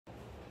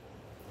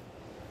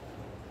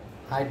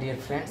Hi dear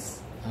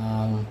friends,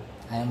 I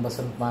am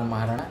Basant Kumar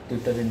Maharana,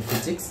 tutor in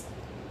physics.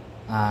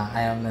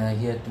 I am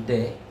here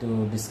today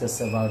to discuss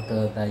about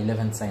the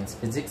 11th science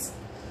physics.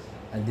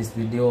 This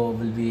video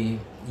will be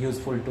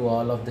useful to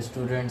all of the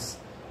students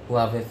who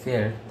have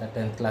failed the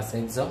 10th class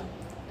exam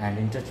and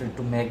interested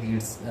to make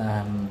its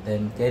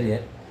their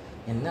career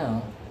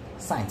in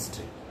science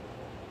stream.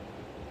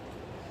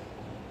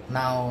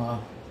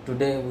 Now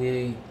today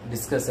we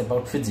discuss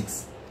about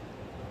physics.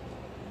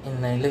 In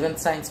 11th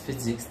science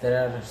physics,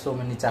 there are so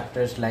many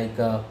chapters like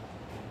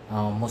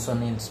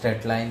motion in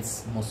straight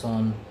lines,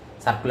 motion,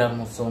 circular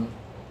motion,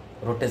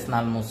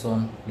 rotational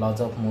motion, laws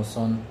of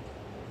motion,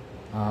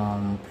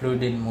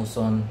 fluid in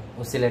motion,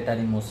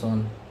 oscillatory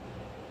motion,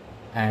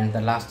 and the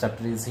last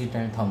chapter is heat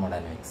and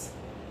thermodynamics.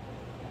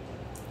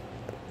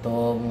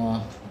 So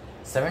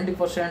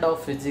 70%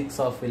 of physics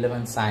of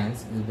 11th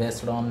science is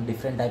based on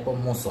different type of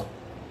motion,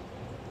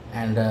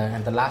 and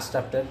the last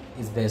chapter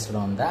is based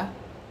on the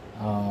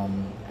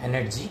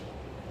energy,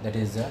 that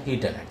is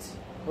heat energy.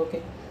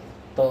 Okay,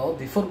 so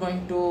before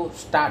going to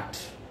start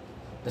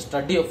the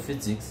study of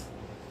physics,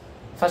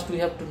 first we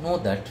have to know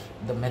that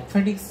the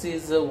mathematics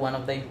is one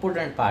of the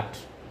important part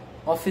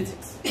of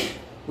physics.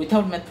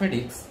 Without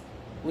mathematics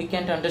we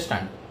can't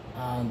understand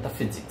the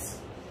physics.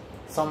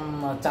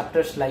 Some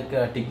chapters like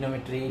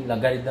trigonometry,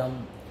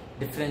 logarithm,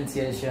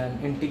 differentiation,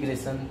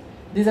 integration,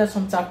 these are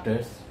some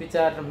chapters which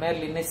are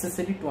merely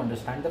necessary to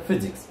understand the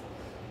physics.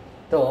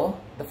 So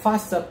the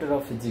first chapter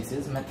of physics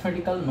is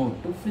mathematical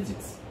node to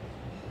physics.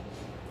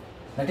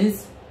 That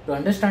is, to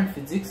understand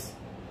physics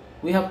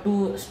we have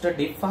to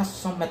study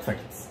first some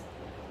mathematics.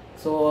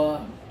 So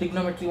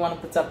trigonometry, one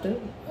of the chapter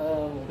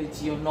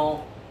which you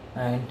know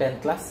in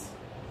 10th class.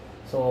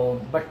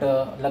 So but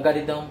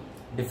logarithm,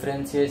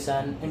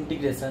 differentiation,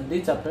 integration,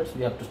 these chapters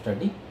we have to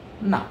study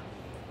now.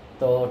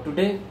 So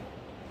today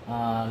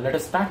let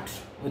us start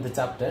with the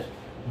chapter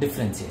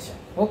differentiation.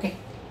 Okay,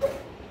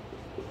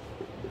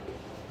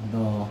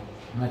 the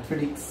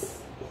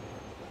mathematics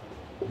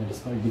that is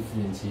called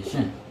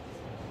differentiation.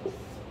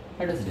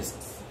 Let us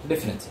discuss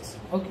differences.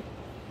 Okay,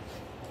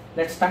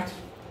 let's start.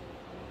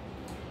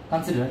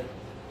 Consider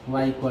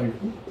y equal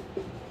to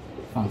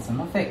function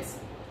of x.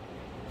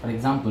 For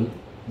example,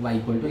 y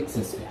equal to x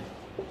square.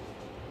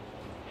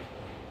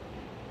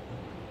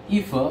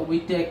 If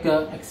we take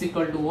x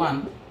equal to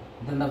 1,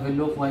 then the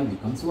value of y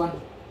becomes 1.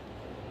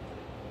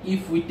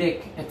 If we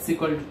take x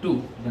equal to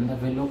 2, then the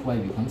value of y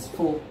becomes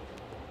 4.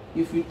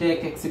 If we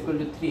take x equal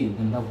to 3,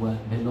 then the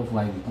value of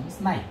y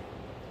becomes 9.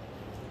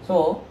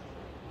 So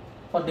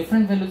for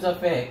different values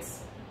of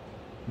x,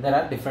 there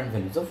are different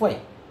values of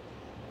y.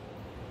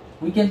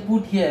 We can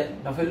put here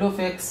the value of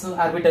x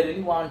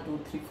arbitrarily 1, 2,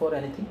 3, 4,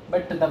 anything,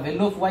 but the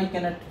value of y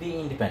cannot be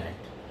independent.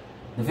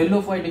 The value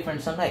of y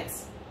depends on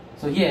x.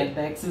 So here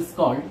the x is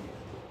called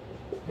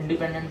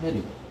independent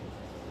variable.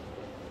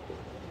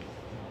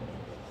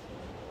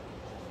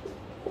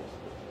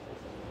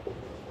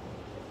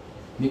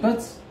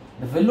 Because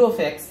the value of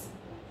x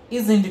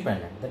is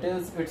independent, that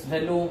is its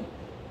value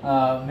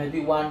maybe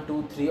 1,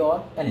 2, 3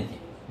 or anything,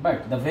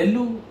 but the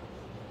value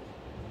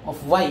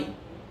of y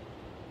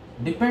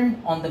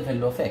depend on the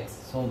value of x.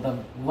 So the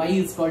y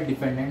is called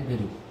dependent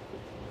variable.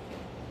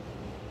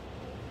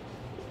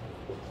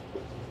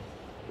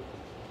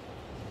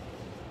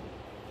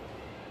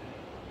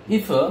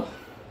 If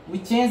we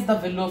change the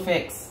value of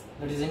x,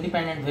 that is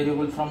independent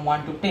variable, from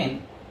 1 to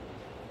 10,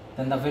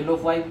 then the value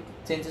of y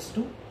changes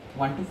to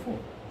 1 to 4.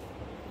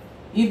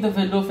 If the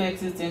value of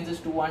x is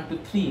changes to 1 to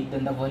 3,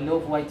 then the value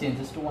of y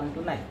changes to 1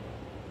 to 9.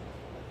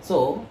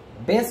 So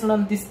based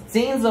on this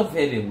change of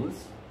variables,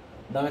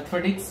 the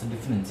mathematics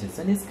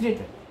differentiation is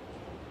created.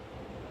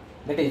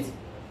 That is,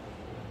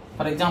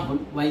 for example,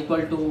 y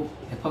equal to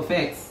f of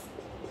x,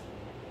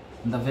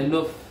 the value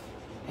of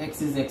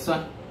x is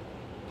x1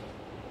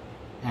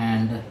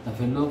 and the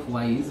value of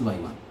y is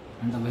y1,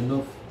 and the value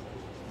of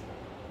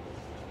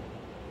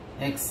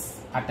x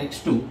at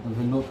x2, the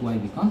value of y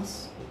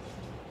becomes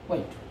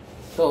y2.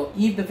 So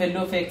if the value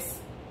of x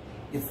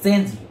is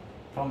changed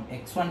from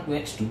x1 to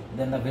x2,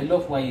 then the value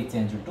of y is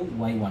changed to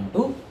y1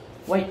 to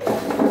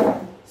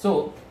y2.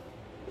 So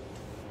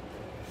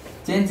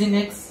change in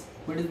x,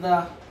 what is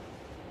the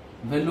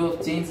value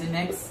of change in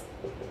x?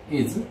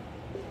 Is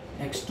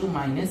x2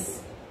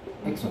 minus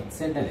x1,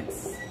 say del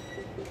x.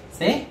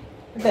 Say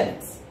del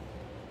x.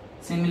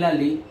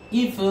 Similarly,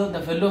 if the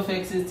value of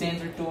x is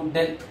changed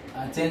to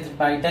changed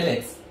by del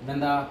x, then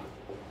the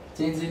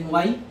change in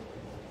y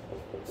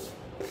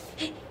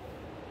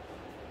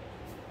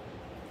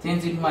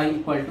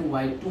equal to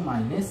y2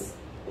 minus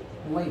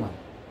y1.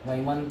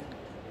 y1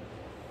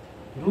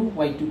 ru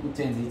y2 को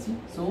change इची,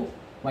 so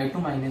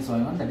y2 minus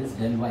y1, that is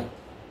del y.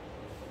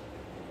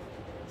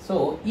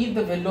 So if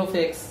the value of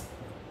x,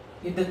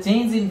 if the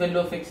change in value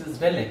of x is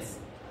del x,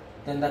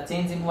 then the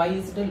change in y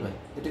is del y.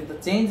 That is,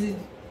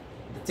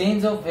 the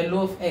change of value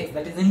of x,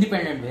 that is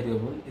independent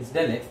variable, is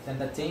del x, then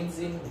the change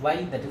in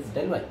y, that is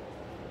del y.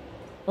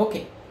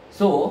 Okay,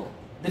 so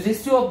the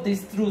ratio of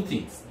these two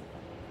things,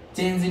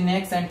 change in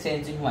x and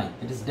change in y,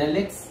 that is del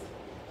x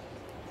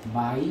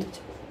by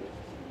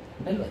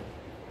del y.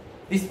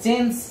 This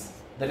change,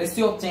 the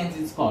ratio of change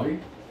is called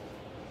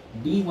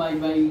dy by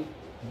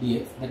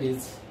dx, that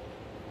is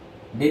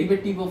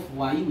derivative of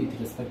y with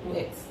respect to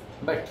x.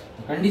 But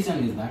the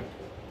condition is that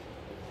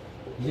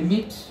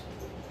limit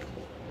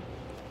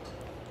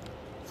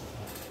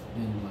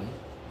del y,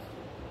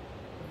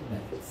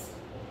 that is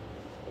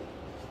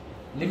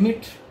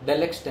limit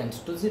del x tends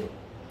to 0,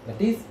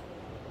 that is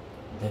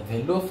the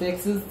value of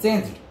x is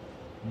changed,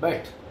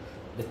 but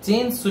the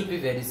change should be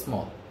very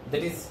small.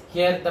 That is,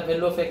 here the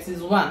value of x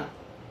is 1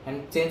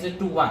 and change it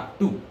to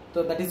 2,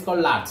 so that is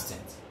called large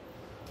change.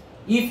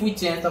 If we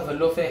change the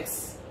value of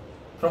x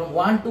from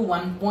 1 to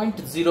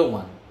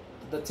 1.01,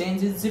 the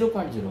change is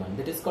 0.01,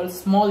 that is called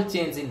small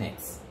change in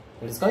x.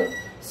 That is called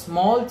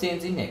small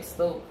change in x.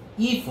 So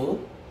if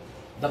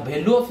the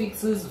value of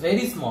x is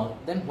very small,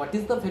 then what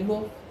is the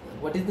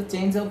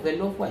change of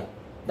value of y?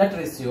 That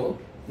ratio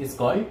is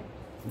called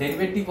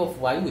derivative of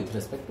y with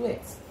respect to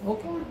x.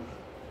 Okay.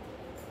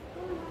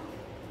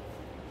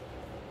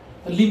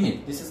 The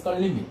limit, this is called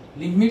limit.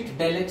 Limit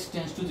del x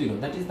tends to 0.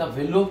 That is, the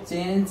value of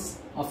change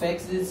of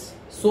x is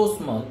so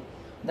small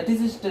that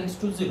is it tends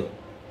to 0.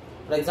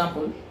 For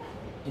example,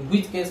 in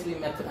which case in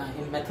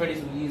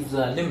mathematics we use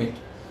limit.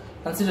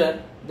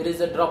 Consider there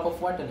is a drop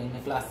of water in a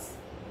glass.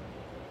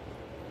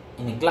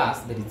 In a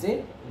glass there is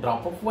a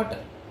drop of water.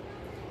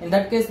 In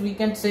that case we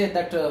can say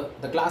that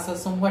the glass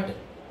has some water.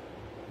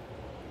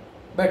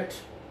 But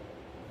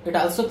it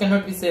also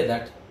cannot be said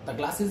that the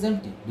glass is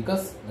empty,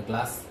 because the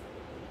glass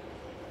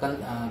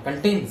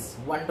contains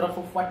one drop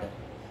of water.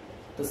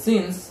 So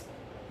since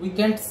we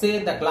can't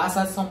say the glass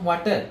has some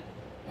water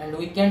and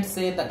we can't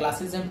say the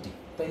glass is empty,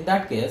 so in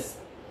that case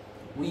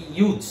we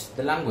use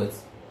the language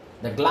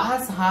the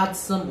glass has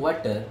some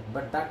water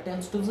but that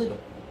tends to 0.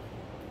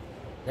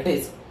 That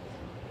is,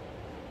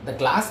 the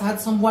glass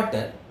has some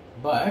water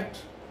but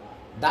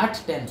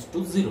that tends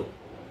to 0.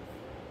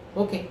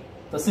 Okay.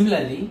 So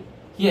similarly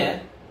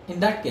here in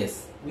that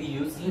case we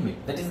use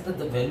limit. That is, that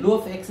the value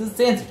of x is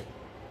changed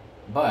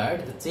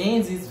but the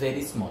change is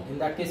very small. In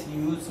that case we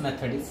use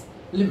method is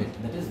limit,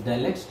 that is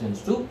del x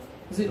tends to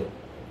 0.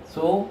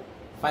 So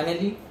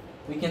finally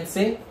we can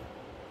say,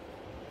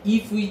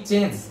 if we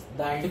change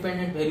the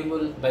independent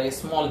variable by a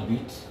small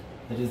bit,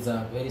 that is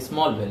a very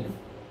small value,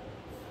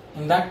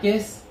 in that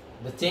case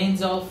the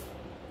change of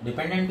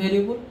dependent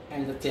variable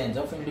and the change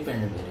of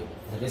independent variable,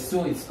 the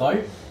ratio is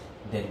called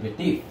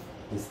derivative.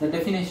 This is the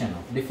definition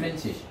of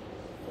differentiation,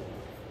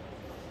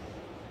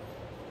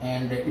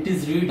 and it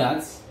is read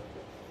as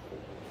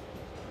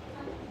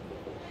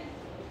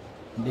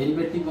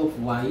derivative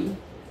of y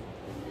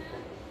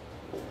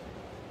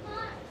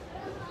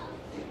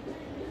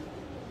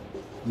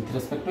with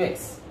respect to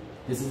x.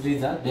 This is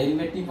read as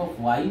derivative of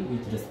y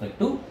with respect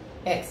to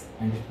x,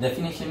 and its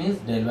definition is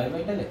del y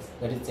by del x.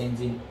 That is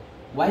changing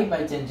y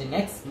by changing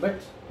x, but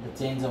the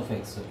change of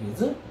x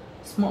is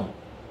small.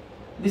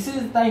 This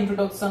is the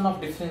introduction of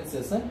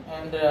differentiation,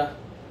 and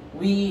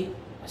we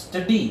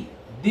study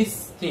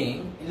this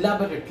thing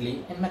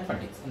elaborately in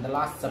mathematics, in the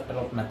last chapter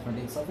of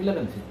mathematics of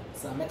 11th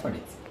physics,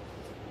 mathematics.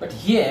 But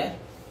here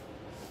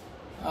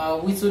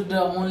we should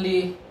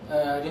only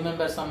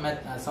remember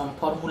some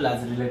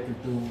formulas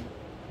related to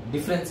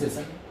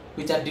differentiation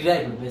which are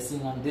derived based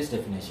on this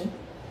definition.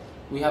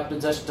 We have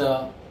to just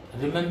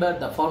remember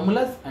the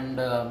formulas and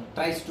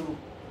tries to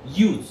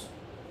use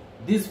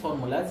these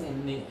formulas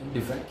in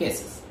different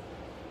cases.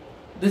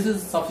 This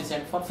is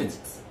sufficient for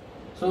physics.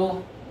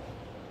 So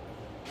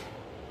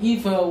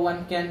if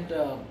one can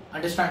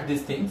understand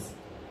these things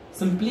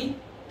simply,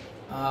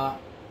 I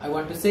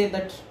want to say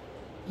that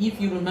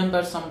if you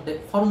remember some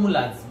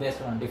formulas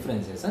based on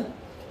differentiation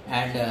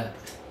and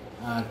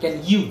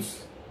can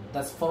use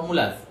those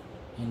formulas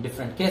in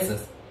different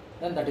cases,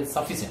 then that is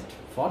sufficient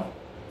for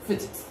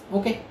physics.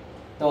 Okay,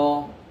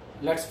 so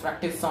let's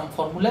practice some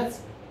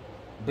formulas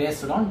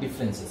based on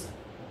differentiation.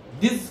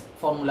 These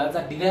formulas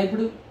are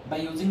derived by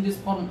using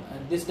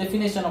this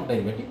definition of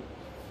derivative,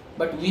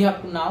 but we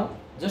have to now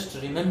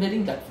just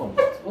remembering that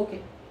formulas.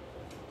 Okay,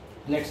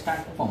 let's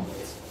start the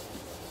formulas.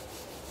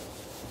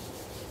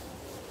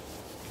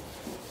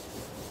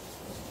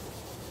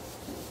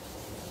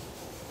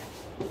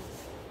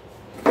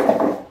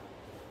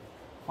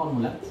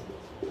 Formula.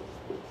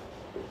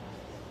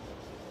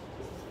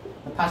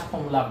 The first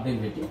formula of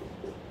derivative: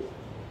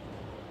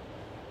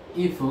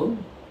 if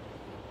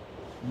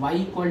y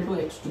equal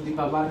to x to the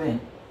power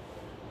n,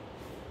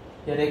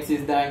 here x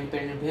is the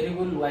independent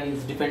variable, y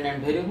is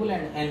dependent variable,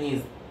 and n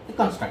is a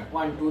constant,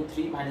 1, 2,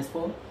 3, minus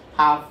 4,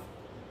 half,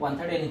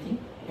 1/3, anything,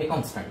 a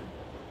constant.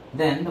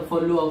 Then the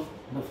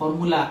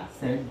formula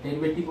said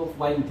derivative of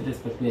y with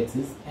respect to x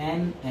is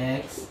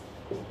nx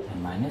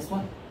and minus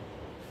 1.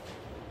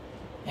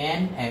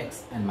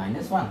 Nx and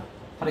minus 1.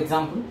 For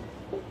example,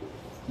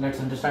 let's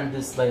understand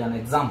this by an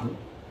example.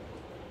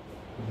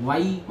 Y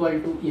equal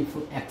to if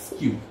x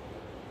cube,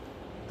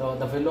 so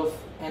the value of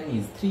n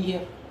is 3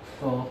 here.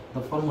 So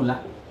the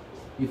formula,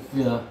 if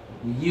we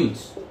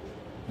use,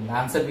 the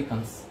answer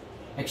becomes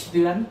x to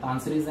the 1, the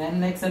answer is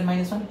nx and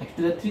minus 1, x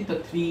to the 3, so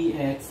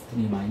 3x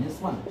 3 minus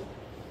 1.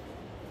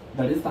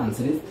 That is, the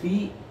answer is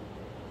 3x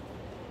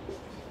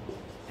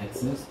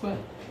square.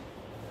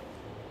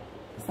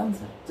 That's the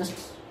answer.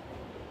 Just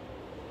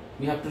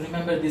we have to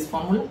remember this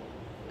formula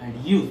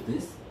and use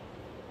this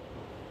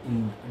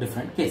in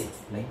different cases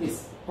like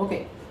this.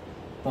 Okay,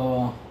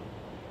 so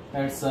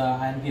that's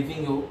I am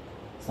giving you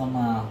some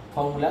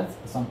formulas,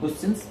 some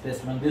questions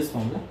based on this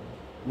formula.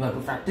 You have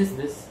to practice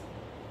this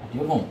at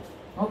your home.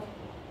 Okay,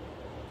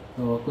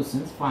 so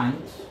questions: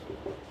 find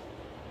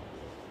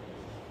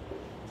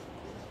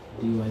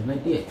dy by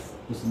dx.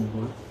 Question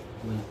number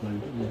y equal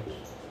to let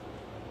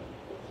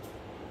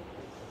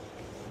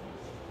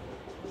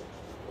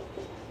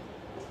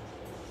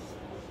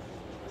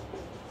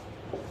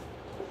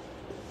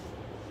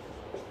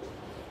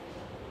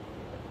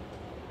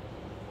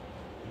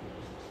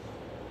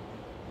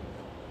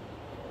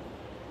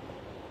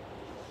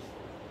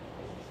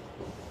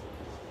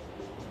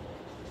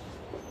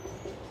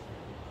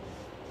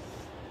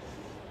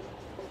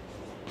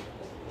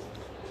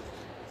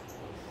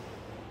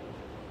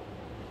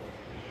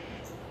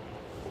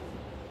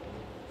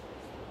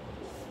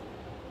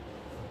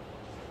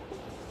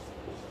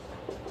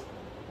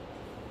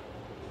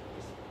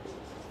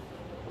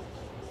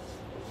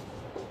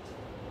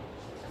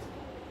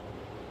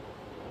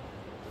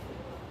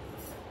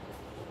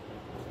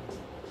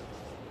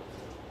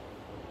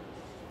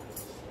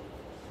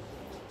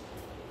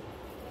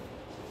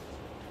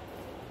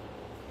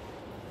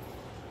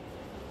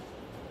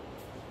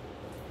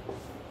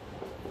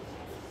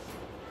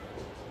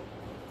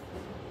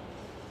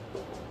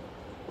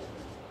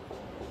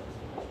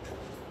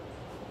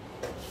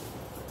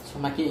So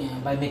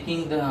by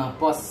making the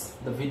pause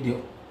the video,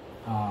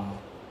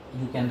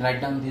 you can write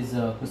down these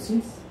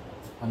questions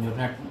on your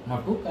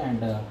notebook and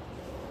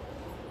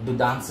do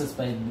the answers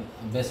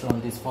based on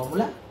this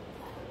formula,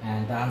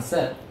 and the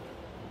answer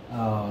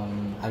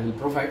I will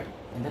provide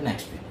in the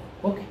next video.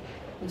 Okay,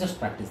 we just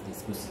practice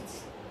these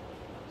questions.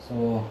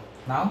 So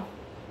now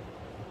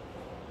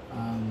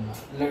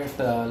let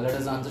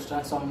us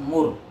understand some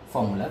more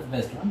formulas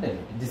based on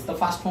derivative. This is the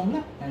first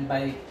formula, and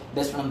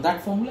based on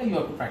that formula you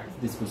have to practice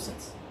these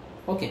questions.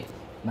 Okay,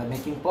 by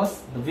making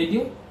pause the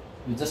video,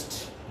 you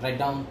just write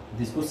down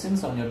these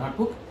questions on your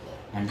notebook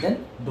and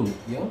then do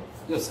it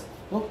yourself.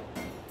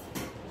 Okay.